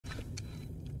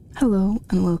Hello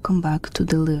and welcome back to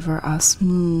Deliver Us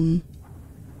Moon.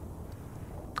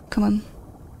 Come on.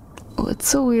 Oh, it's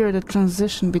so weird, the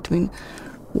transition between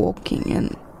walking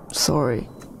and... Sorry.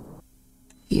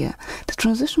 Yeah, the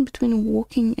transition between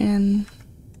walking and...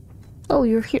 Oh,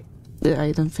 you're here.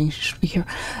 I don't think you should be here.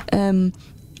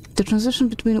 The transition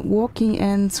between walking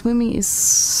and swimming is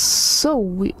so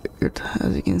weird,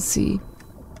 as you can see.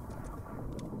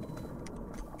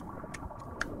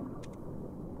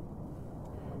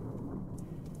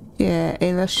 Yeah,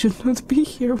 Ayla should not be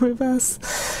here with us.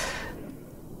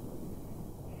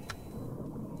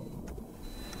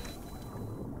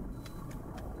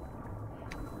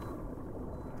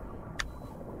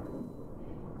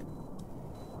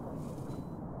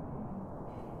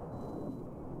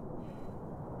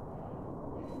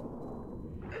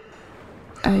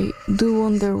 I do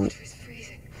wonder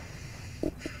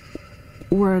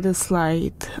where this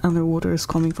light underwater is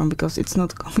coming from, because it's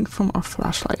not coming from our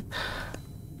flashlight.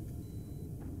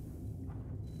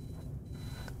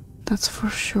 That's for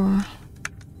sure. Why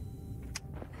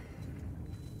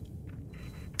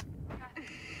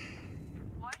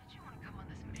did you want to come on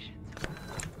this mission so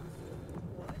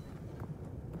what?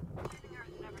 Leaving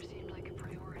Earth never seemed like a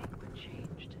priority. What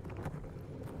changed?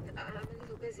 I'm a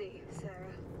little busy, Sarah.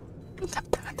 What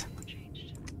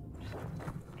changed?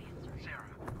 Answer. Sarah,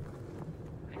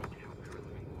 I need you to help me with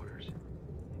living quarters.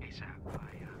 ASAP.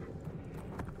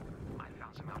 I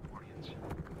found some Albornians.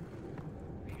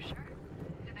 Are you sure?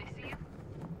 Did they see you?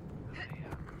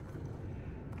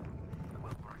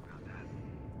 Well, worried about that.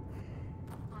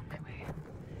 On my way.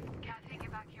 Kathy,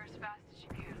 get back here as fast as you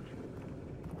can.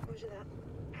 Roger that.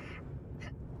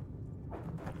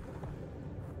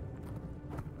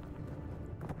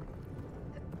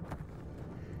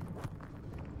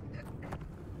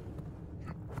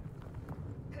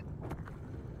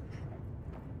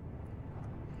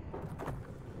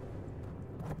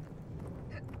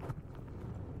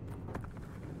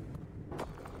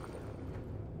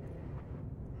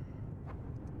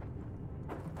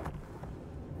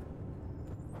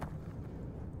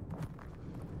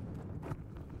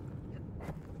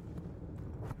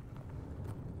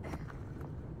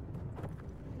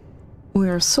 We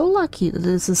are so lucky that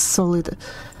this is solid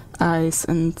ice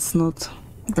and it's not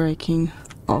breaking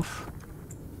off.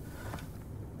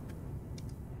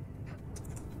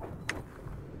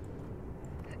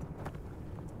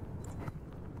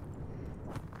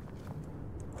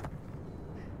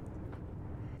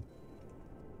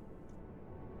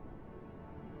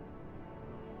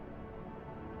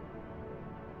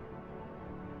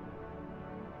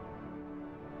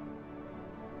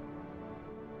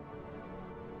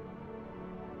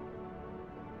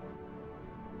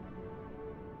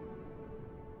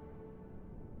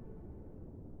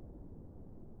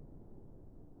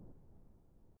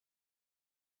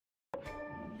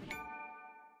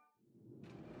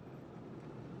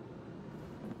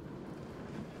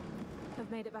 I've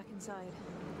made it back inside.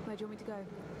 Where do you want me to go?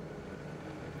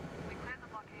 We cleared the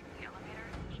blockade with the elevator.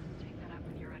 Just take that up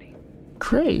when you're ready.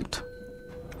 Great.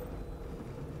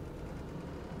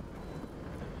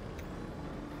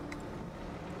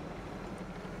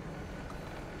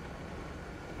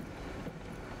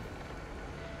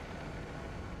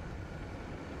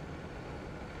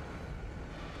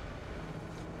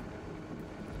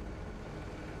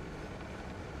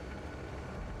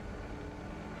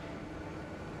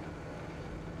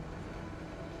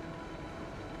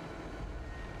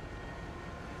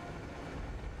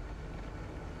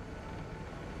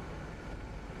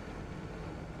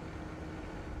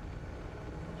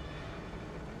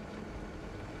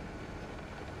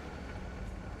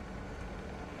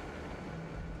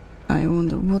 I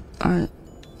wonder, what are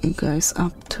you guys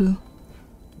up to?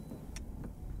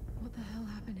 What the hell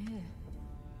happened here?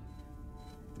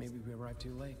 Maybe we arrived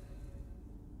too late.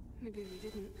 Maybe we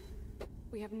didn't.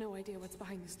 We have no idea what's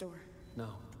behind this door.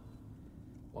 No.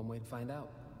 One way to find out.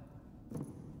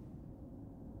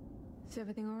 Is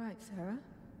everything alright, Sarah?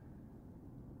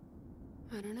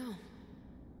 I don't know.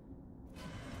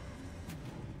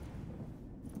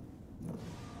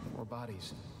 More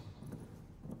bodies.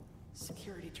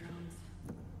 Security drones.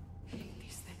 I hate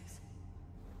these things.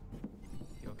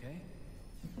 You okay?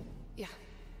 Yeah.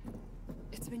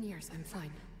 It's been years, I'm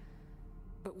fine.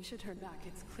 But we should turn back.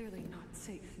 It's clearly not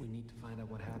safe. We need to find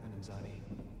out what happened in Zadi.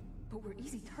 But we're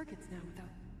easy targets now without...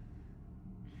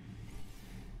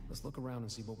 Let's look around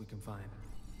and see what we can find.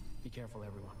 Be careful,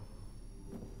 everyone.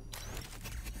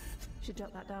 Should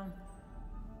jot that down.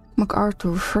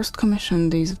 MacArthur first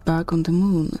commissioned these back on the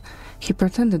moon. He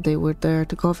pretended they were there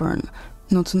to govern.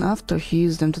 Not soon after, he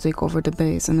used them to take over the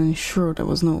base and ensure there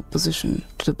was no opposition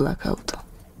to the blackout.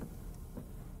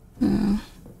 Yeah.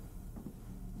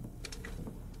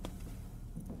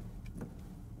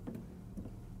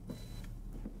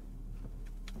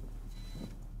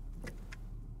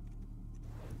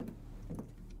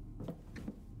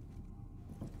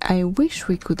 I wish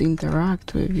we could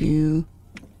interact with you.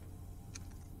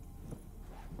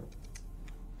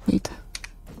 Wait.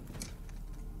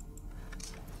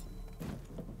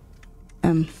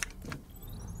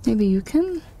 Maybe you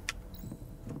can?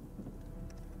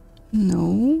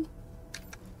 No.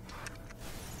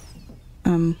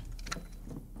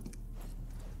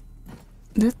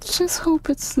 Let's just hope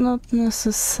it's not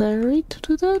necessary to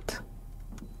do that.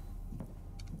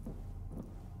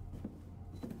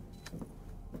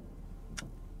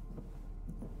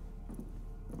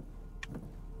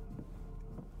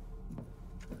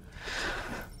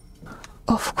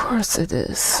 Of course it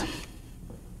is.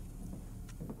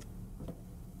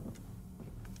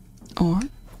 Or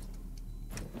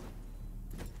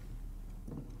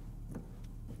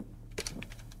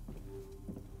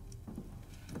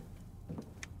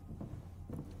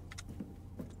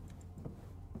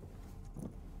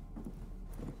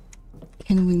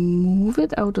can we move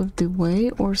it out of the way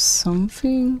or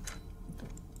something?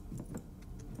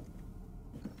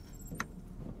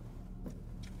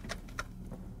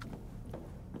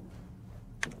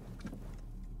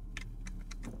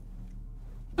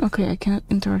 Okay, I cannot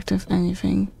interact with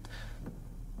anything.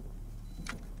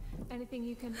 Anything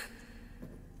you can...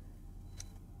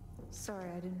 Sorry,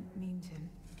 I didn't mean to.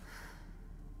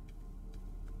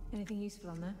 Anything useful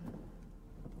on there?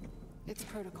 Its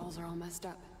protocols are all messed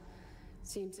up.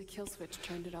 Seems a kill switch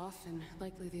turned it off, and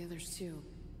likely the others too.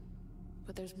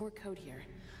 But there's more code here.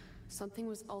 Something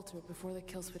was altered before the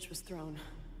kill switch was thrown.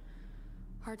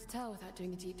 Hard to tell without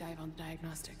doing a deep dive on the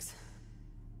diagnostics.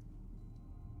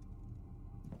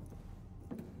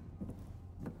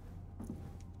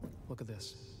 Look at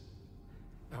this.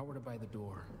 Outward by the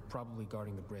door, probably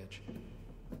guarding the bridge.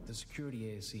 The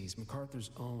security ASCs, MacArthur's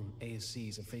own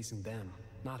ASCs, are facing them,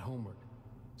 not homeward.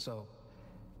 So...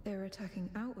 They're attacking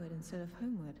outward instead of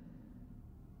homeward.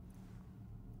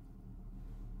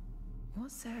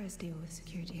 What's Sarah's deal with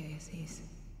security ASCs?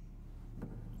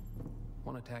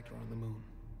 one attacked her on the moon.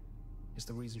 It's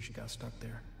the reason she got stuck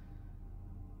there.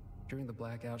 During the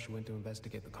blackout, she went to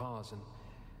investigate the cause, and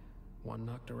one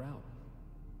knocked her out.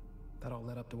 That all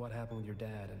led up to what happened with your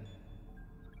dad, and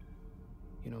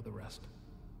you know the rest.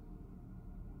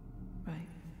 Right.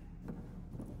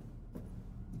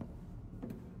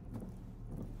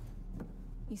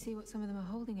 You see what some of them are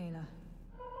holding, Ayla?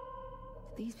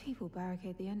 These people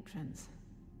barricade the entrance.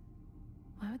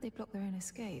 Why would they block their own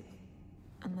escape?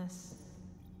 Unless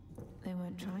they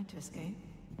weren't trying to escape.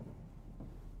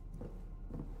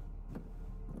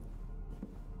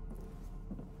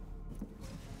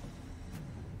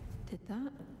 Did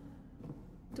that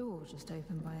door just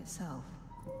open by itself?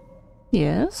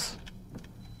 Yes.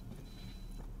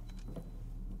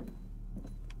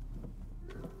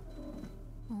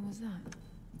 What was that?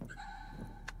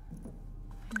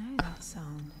 I know that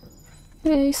sound.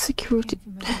 Hey, security.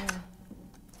 Came from over there.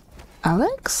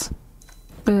 Alex?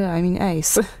 I mean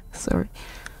Ace. Sorry.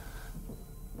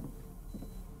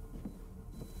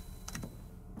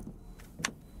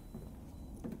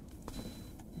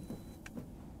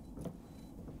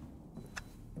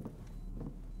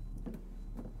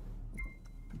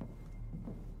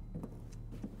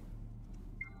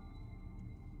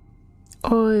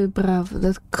 Oh, bravo.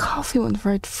 That coffee went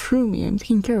right through me. I'm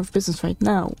taking care of business right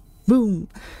now. Boom.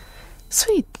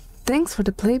 Sweet. Thanks for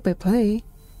the play-by-play.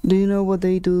 Do you know what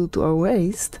they do to our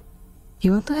waste?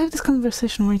 You want to have this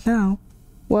conversation right now?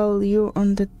 While you're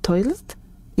on the toilet?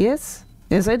 Yes?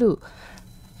 Yes, I do.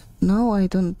 No, I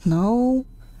don't know.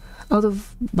 Out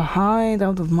of behind,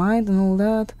 out of mind and all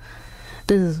that.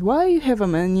 This is why you have a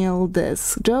manual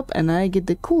desk job and I get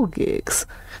the cool gigs.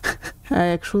 I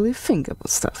actually think about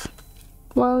stuff.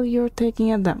 While you're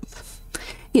taking a dump.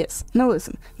 Yes, now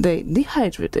listen, they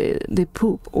dehydrate the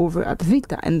poop over at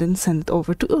Vita and then send it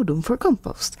over to Udum for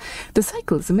compost. The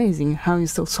cycle is amazing, how you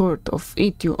still sort of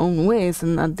eat your own waste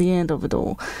and at the end of it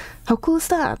all. How cool is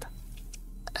that?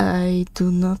 I do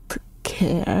not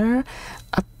care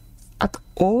at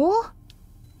all.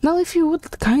 Now if you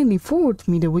would kindly forward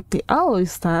me the weekly alloy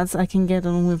stats, I can get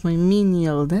on with my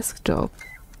menial desk job.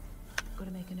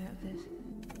 Gotta make a note of this.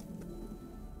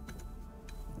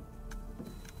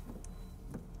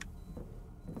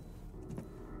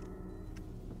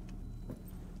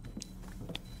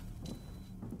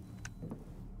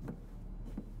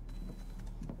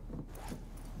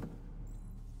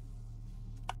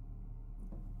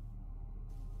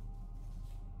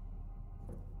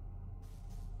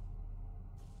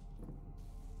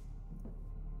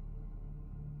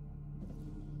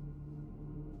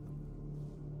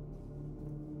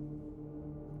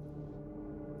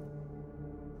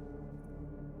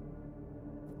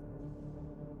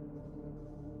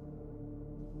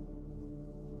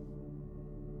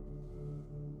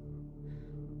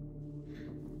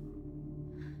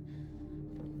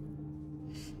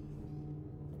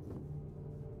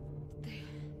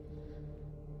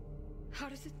 How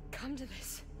does it come to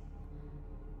this?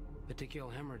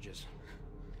 Petechial hemorrhages.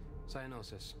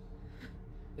 Cyanosis.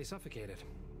 They suffocated.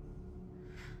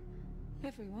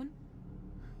 Everyone?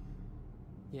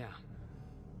 Yeah.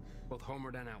 Both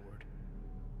homeward and outward.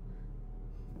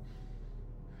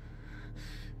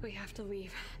 We have to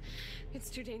leave.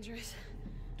 It's too dangerous.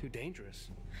 Too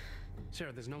dangerous?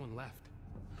 Sarah, there's no one left.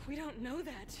 We don't know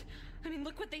that. I mean,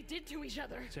 look what they did to each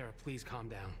other. Sarah, please calm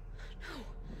down. No.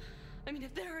 I mean,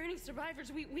 if there are any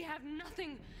survivors, we have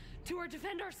nothing to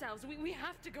defend ourselves. We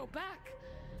have to go back.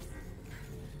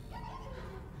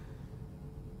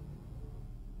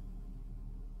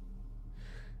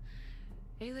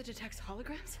 Ayla detects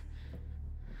holograms?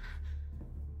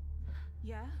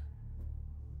 Yeah?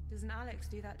 Doesn't Alex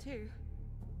do that too?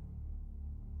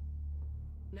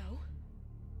 No.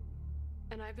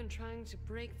 And I've been trying to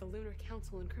break the Lunar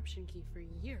Council encryption key for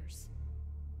years.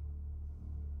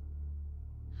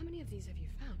 How many of these have you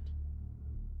found?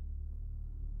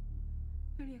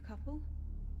 Only a couple.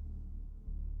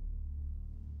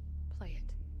 Play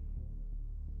it.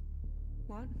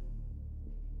 What?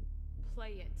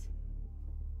 Play it.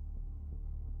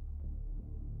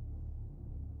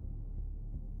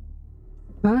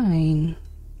 Fine.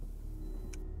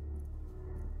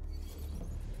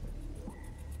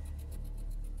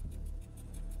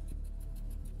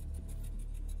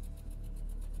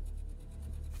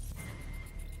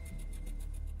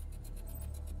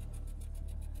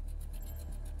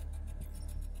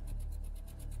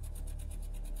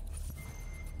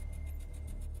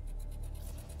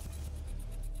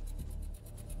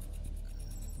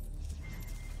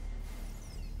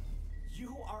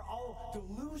 You are all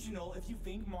delusional if you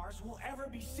think Mars will ever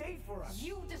be safe for us.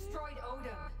 You destroyed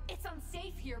Odin. It's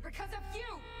unsafe here because of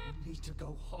you. We need to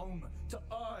go home to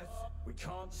Earth. We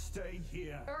can't stay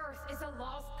here. Earth is a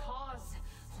lost cause.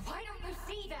 Why don't you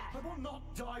see that? I will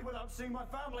not die without seeing my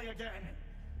family again.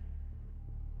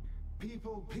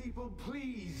 People,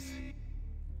 please.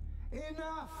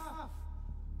 Enough!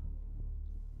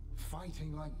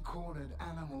 Fighting like cornered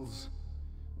animals.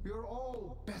 You're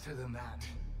all better than that.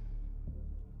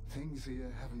 Things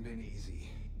here haven't been easy,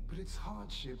 but it's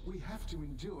hardship we have to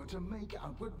endure to make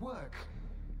outward work.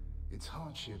 It's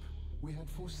hardship we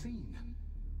had foreseen.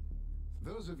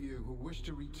 Those of you who wish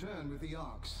to return with the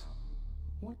ARKs,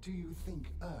 what do you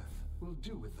think Earth will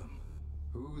do with them?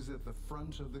 Who's at the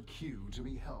front of the queue to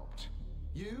be helped?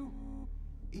 You?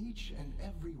 Each and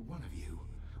every one of you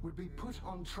would be put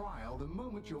on trial the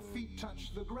moment your feet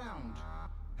touch the ground.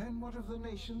 And what of the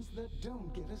nations that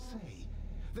don't get a say?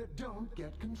 That don't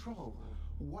get control?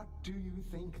 What do you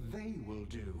think they will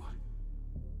do?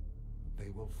 They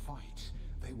will fight,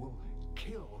 they will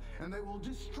kill, and they will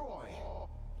destroy.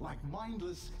 Like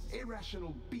mindless,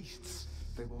 irrational beasts,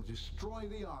 they will destroy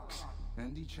the ARKs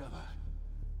and each other.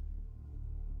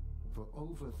 For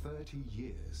over 30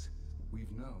 years,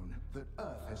 we've known that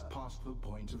Earth has passed the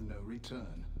point of no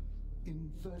return. In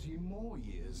 30 more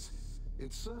years,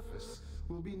 its surface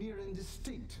will be near and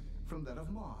distinct from that of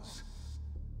Mars.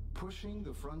 Pushing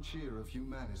the frontier of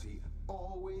humanity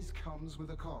always comes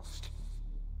with a cost.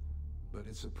 But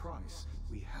it's a price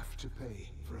we have to pay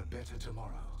for a better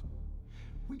tomorrow.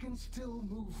 We can still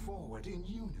move forward in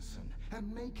unison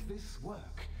and make this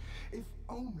work. If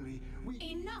only we...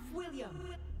 Enough,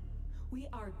 William! We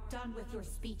are done with your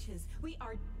speeches. We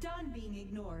are done being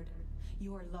ignored.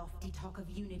 Your lofty talk of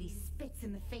unity spits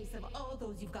in the face of all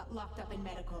those you've got locked up in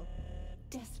medical.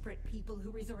 Desperate people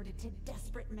who resorted to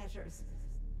desperate measures.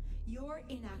 Your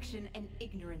inaction and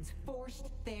ignorance forced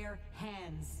their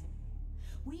hands.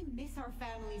 We miss our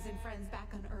families and friends back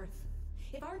on Earth.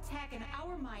 If our tech and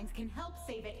our minds can help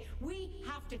save it, we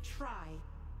have to try.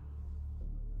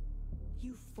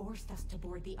 You forced us to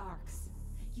board the ARKs.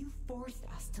 You forced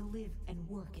us to live and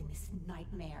work in this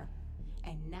nightmare.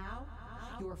 And now,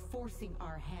 you're forcing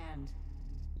our hand.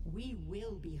 We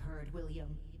will be heard,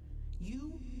 William.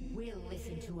 You will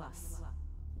listen to us.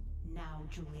 Now,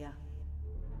 Julia.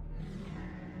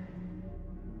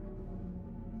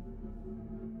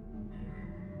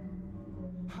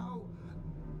 How...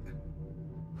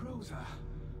 Rosa,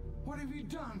 what have you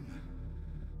done?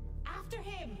 After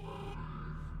him!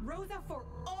 Rosa for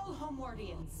all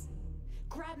Homewardians!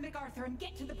 Grab MacArthur and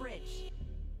get to the bridge!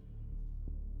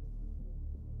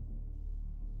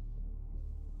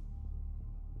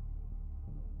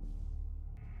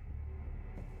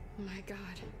 My God.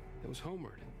 It was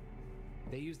homeward.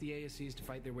 They used the ASCs to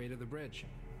fight their way to the bridge.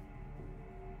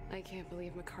 I can't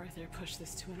believe MacArthur pushed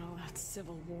this to an all-out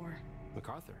civil war.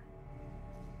 MacArthur?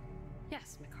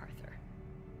 Yes, MacArthur.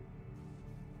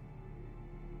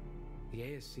 The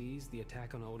ASCs, the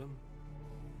attack on Odin?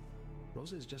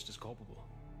 Rosa is just as culpable.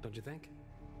 Don't you think?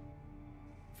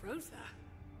 Rosa?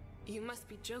 You must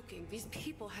be joking. These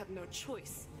people have no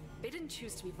choice. They didn't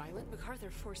choose to be violent. MacArthur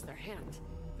forced their hand.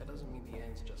 That doesn't mean the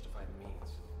ends justify the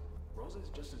means. Rosa is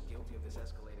just as guilty of this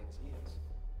escalating as he is.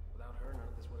 Without her, none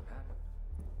of this would have happened.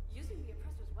 Using the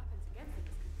oppressor's weapons against him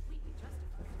is completely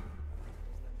justified.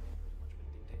 Isn't that man as much of a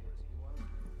dictator as he was?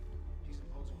 She's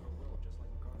imposing her will, just like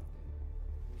MacArthur did.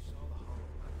 We saw the horror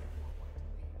of my grandma wanting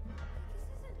to leave.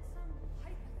 This isn't some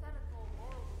hypothetical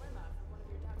moral dilemma from one of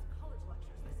your dad's college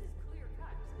lectures. This is clear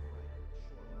cut.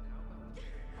 Sure, but how about...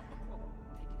 Take it easy.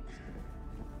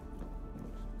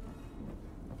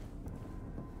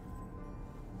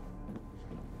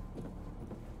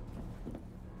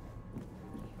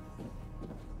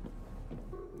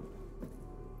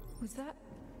 Was that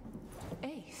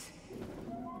Ace?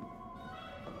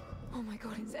 Oh my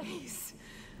god, it's Ace!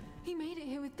 He made it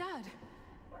here with Dad.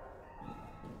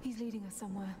 He's leading us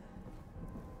somewhere.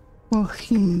 Well,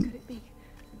 Could it be?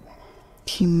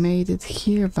 he made it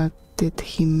here, but did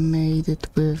he made it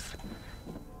with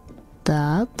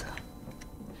Dad?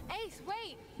 Ace,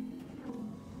 wait!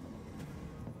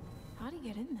 How'd he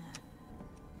get in there?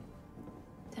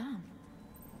 Damn.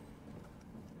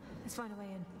 Let's find a way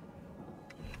in.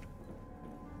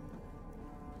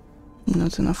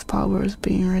 Not enough power is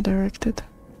being redirected.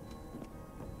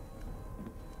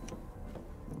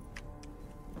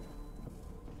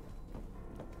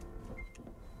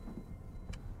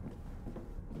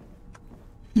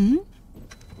 Hmm?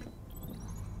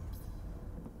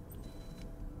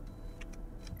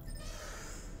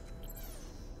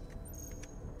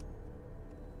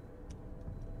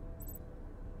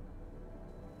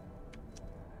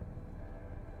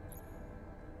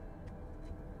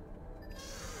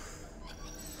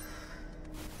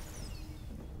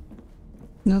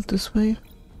 Not this way.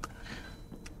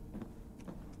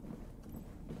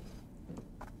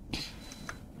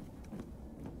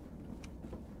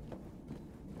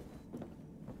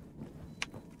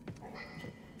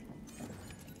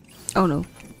 Oh no.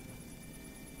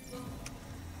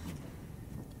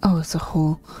 Oh, it's a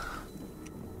hole.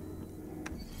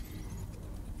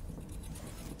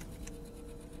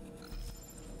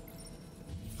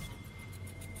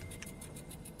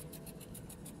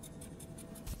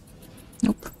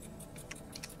 Nope.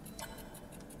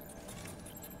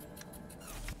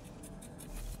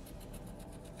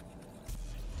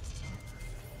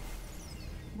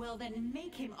 Well, then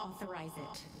make him authorize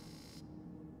it.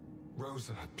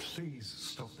 Rosa, please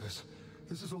stop this.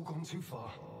 This has all gone too far.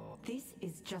 This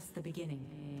is just the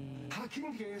beginning.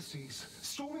 Hacking the ARKs,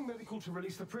 storming medical to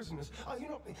release the prisoners.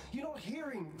 You're not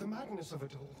hearing the madness of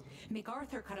it all.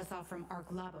 MacArthur cut us off from Ark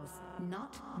Labos,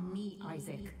 not me,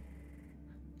 Isaac.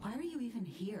 Why are you even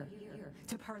here?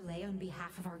 To parlay on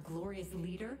behalf of our glorious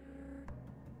leader?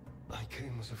 I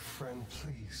came as a friend,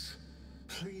 please.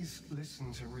 Please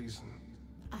listen to reason.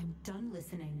 I'm done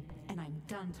listening, and I'm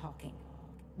done talking.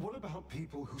 What about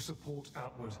people who support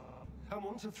Outward and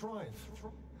want to thrive?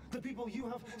 The people you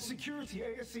have security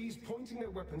ASCs pointing their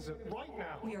weapons at right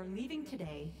now. We are leaving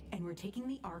today, and we're taking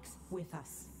the ARKs with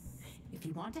us. If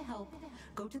you want to help,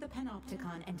 go to the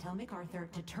Panopticon and tell MacArthur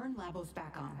to turn Labos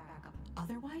back on.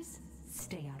 Otherwise,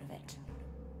 stay out of it.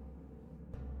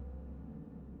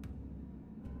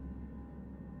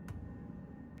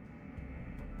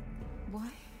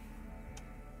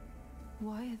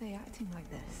 Why are they acting like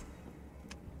this?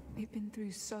 We've been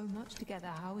through so much together.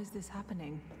 How is this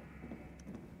happening?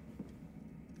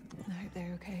 I hope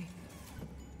they're okay.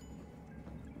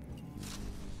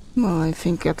 Well, I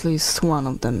think at least one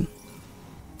of them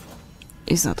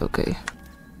is not okay.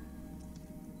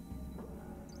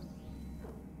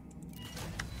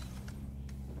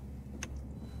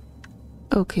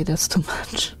 Okay, that's too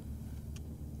much.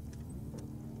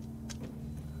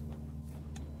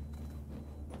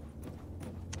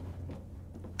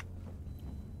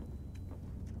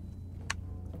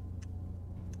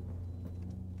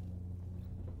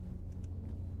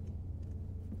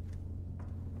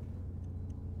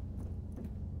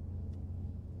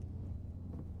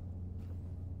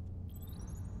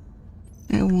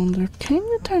 I wonder, can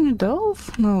you turn it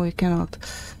off? No, we cannot.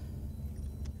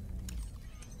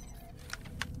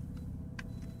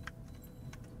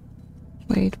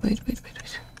 Wait.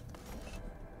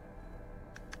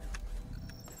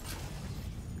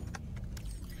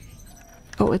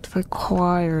 Oh, it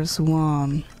requires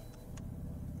one.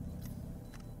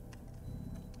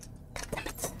 God damn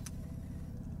it.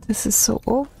 This is so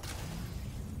old.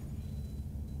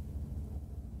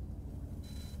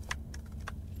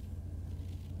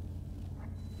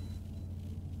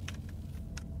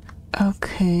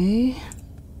 Okay.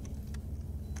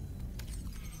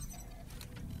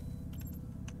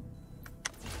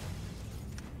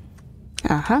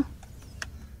 Aha.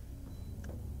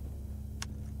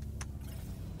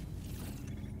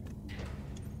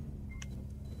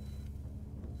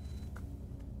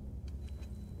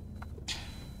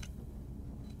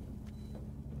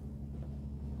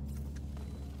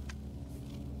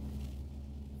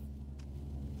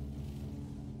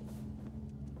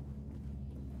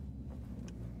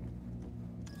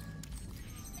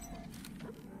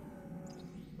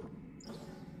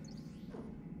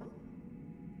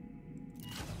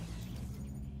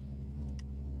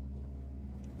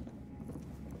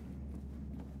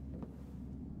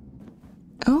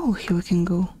 Oh, here we can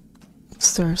go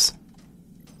upstairs.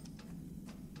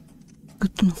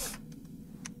 Good to know.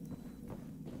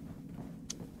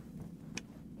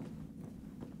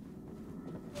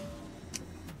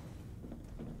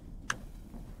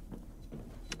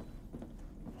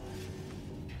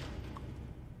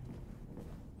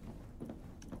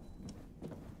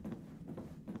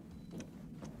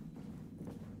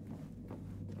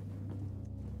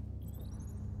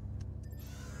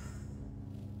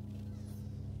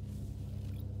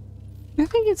 I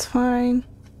think it's fine.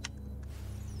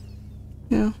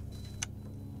 Yeah.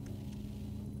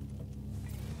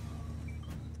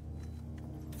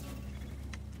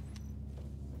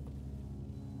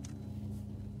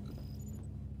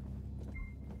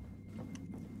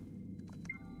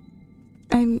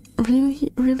 I'm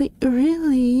really, really,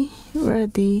 really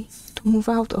ready to move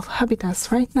out of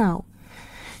Habitats right now.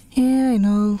 Yeah, I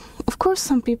know. Of course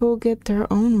some people get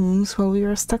their own rooms while we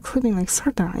are stuck sleeping like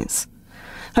sardines.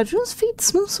 Arjun's feet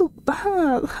smell so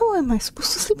bad. How am I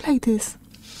supposed to sleep like this?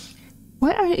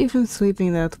 Why are you even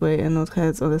sleeping that way and not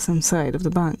heads on the same side of the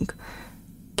bunk?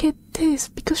 Get this,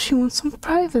 because she wants some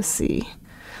privacy.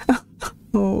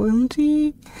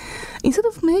 OMG. Instead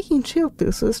of making chill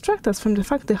pills to distract us from the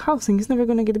fact the housing is never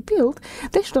gonna get built,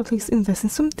 they should at least invest in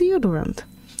some deodorant.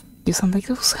 You sound like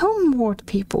those Helmward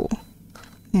people.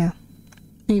 Yeah,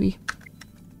 maybe.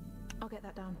 I'll get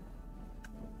that down.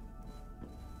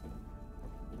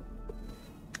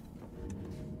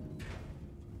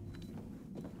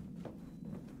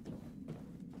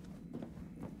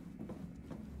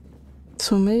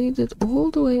 So made it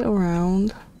all the way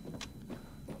around.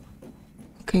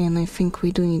 Okay, and I think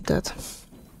we do need that.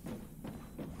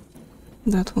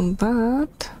 That one,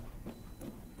 but...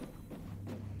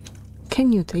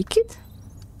 Can you take it?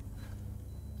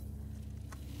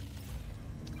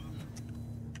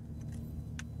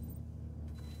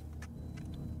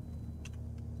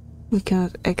 We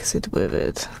cannot exit with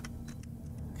it.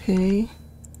 Okay.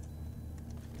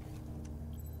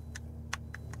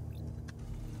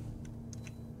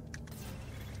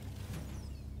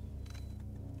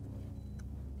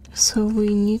 So we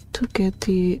need to get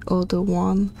the other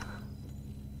one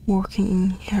working in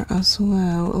here as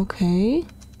well, okay?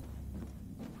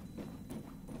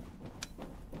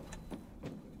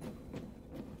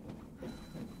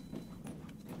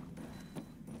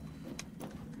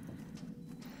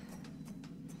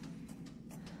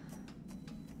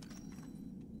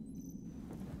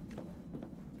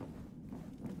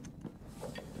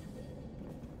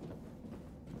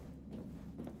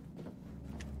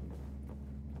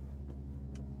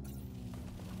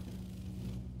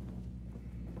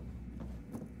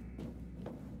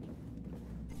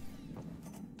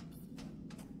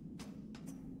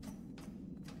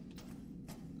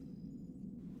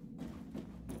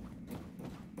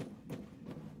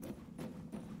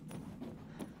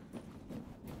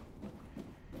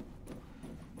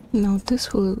 Now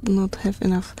this will not have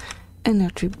enough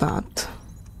energy, but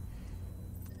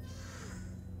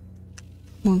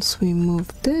once we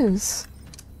move this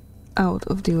out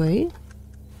of the way,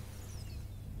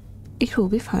 it will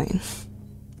be fine.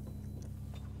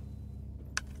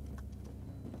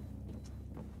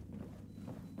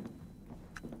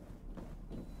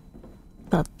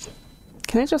 But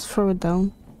can I just throw it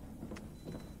down?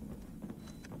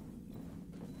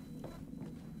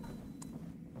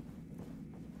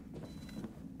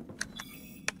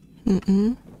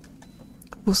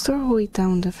 Was there a way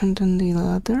down different than the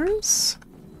others?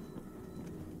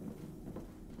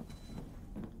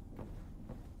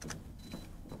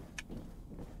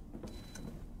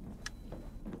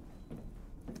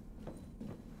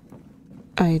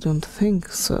 I don't think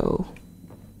so.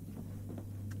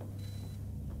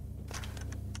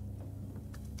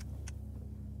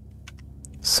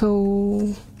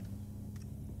 So...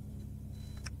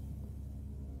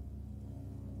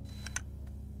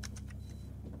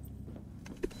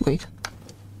 Wait.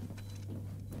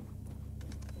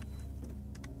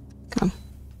 Come.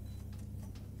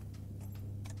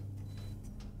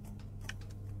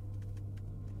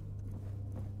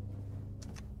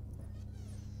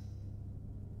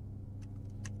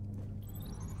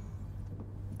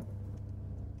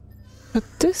 But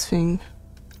this thing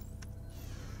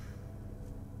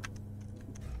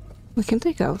we can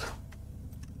take out.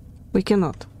 We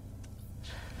cannot.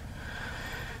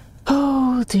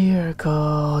 Oh dear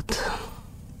God.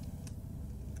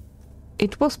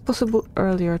 It was possible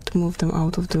earlier to move them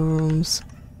out of the rooms.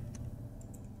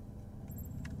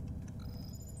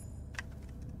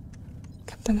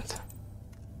 God damn it.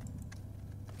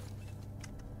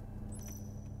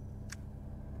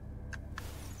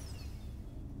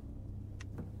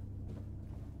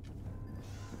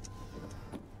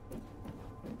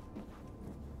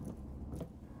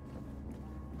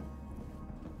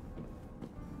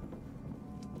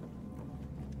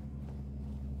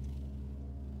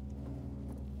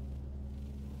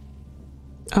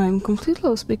 I'm completely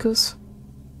lost because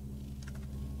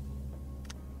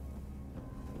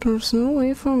there's no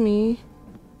way for me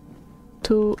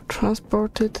to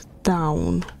transport it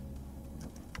down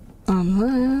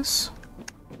unless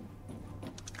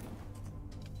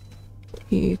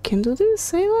you can do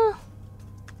this, Ava.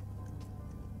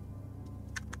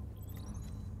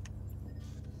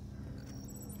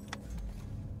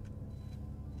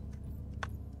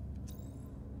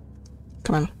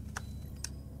 Come on.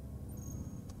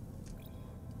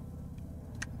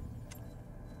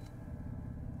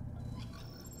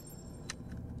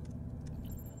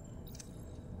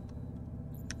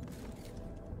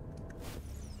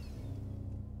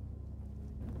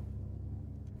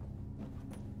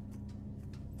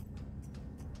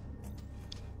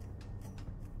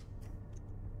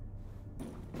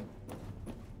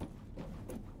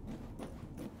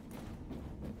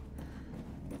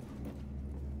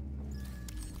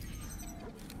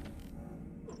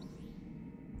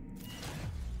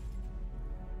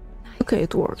 Okay,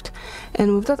 it worked.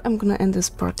 And with that, I'm gonna end this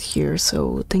part here.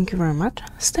 So thank you very much.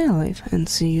 Stay alive and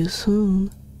see you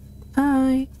soon.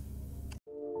 Bye.